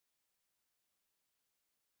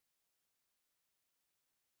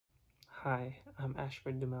Hi, I'm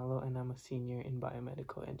Ashford DeMello and I'm a senior in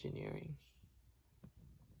biomedical engineering.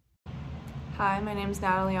 Hi, my name is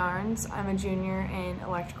Natalie Arns. I'm a junior in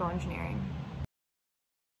electrical engineering.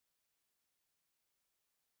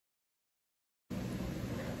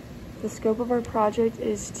 The scope of our project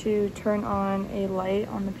is to turn on a light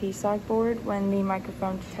on the PSoC board when the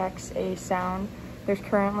microphone detects a sound. There's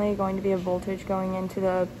currently going to be a voltage going into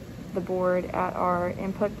the board at our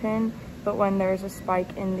input pin, but when there's a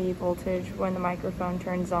spike in the voltage when the microphone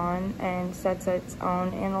turns on and sets its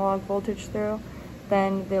own analog voltage through,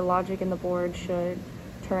 then the logic in the board should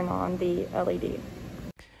turn on the LED.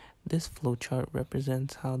 This flowchart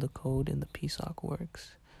represents how the code in the PSoC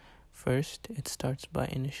works. First, it starts by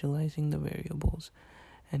initializing the variables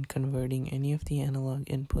and converting any of the analog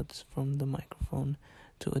inputs from the microphone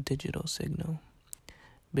to a digital signal.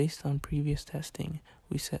 Based on previous testing,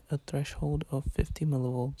 we set a threshold of 50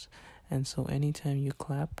 millivolts, and so anytime you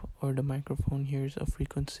clap or the microphone hears a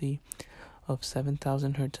frequency of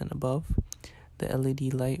 7,000 Hz and above, the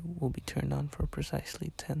LED light will be turned on for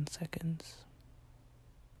precisely 10 seconds.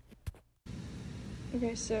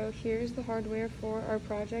 Okay, so here's the hardware for our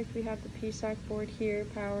project. We have the PSoC board here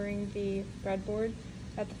powering the breadboard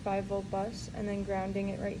at the 5-volt bus and then grounding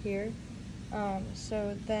it right here.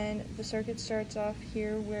 So then the circuit starts off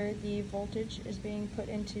here where the voltage is being put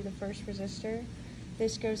into the first resistor.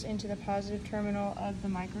 This goes into the positive terminal of the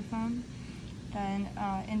microphone. Then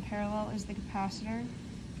in parallel is the capacitor.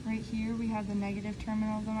 Right here we have the negative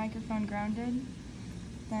terminal of the microphone grounded.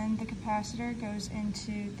 Then the capacitor goes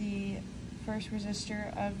into the first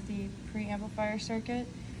resistor of the preamplifier circuit.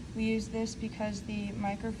 We use this because the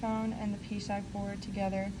microphone and the PSoC board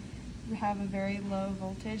together have a very low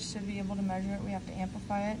voltage, so to be able to measure it, we have to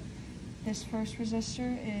amplify it. This first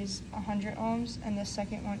resistor is 100 ohms, and the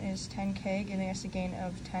second one is 10K, giving us a gain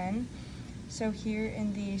of 10. So here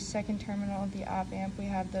in the second terminal of the op amp, we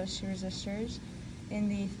have those two resistors. In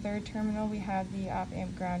the third terminal, we have the op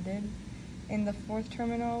amp grounded. In the fourth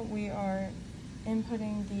terminal, we are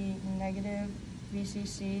inputting the negative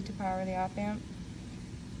VCC to power the op amp.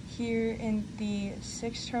 Here in the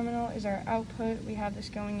sixth terminal is our output. We have this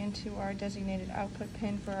going into our designated output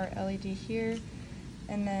pin for our LED here.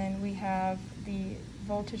 And then we have the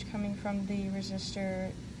voltage coming from the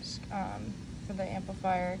resistor for the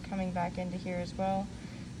amplifier coming back into here as well.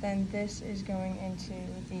 Then this is going into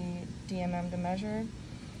the DMM to measure.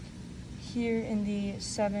 Here in the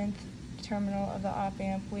seventh terminal of the op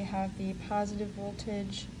amp, we have the positive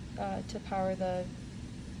voltage to power the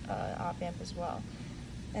op amp as well.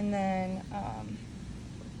 And then,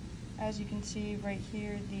 as you can see right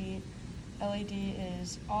here, the LED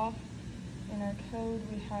is off. In our code,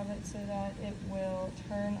 we have it so that it will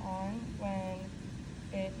turn on when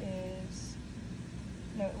it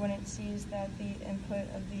sees that the input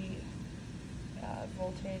of the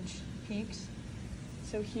voltage peaks.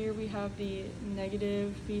 So here we have the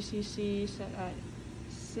negative VCC set at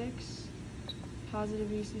 6. Positive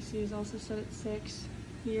VCC is also set at 6.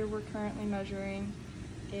 Here we're currently measuring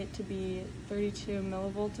it to be 32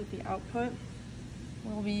 millivolts at the output.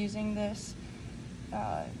 We'll be using this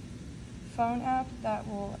phone app that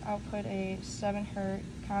will output a 7 Hz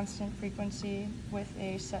constant frequency with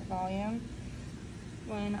a set volume.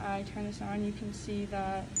 When I turn this on, you can see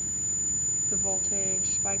that the voltage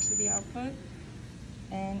spikes at the output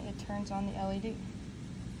and it turns on the LED.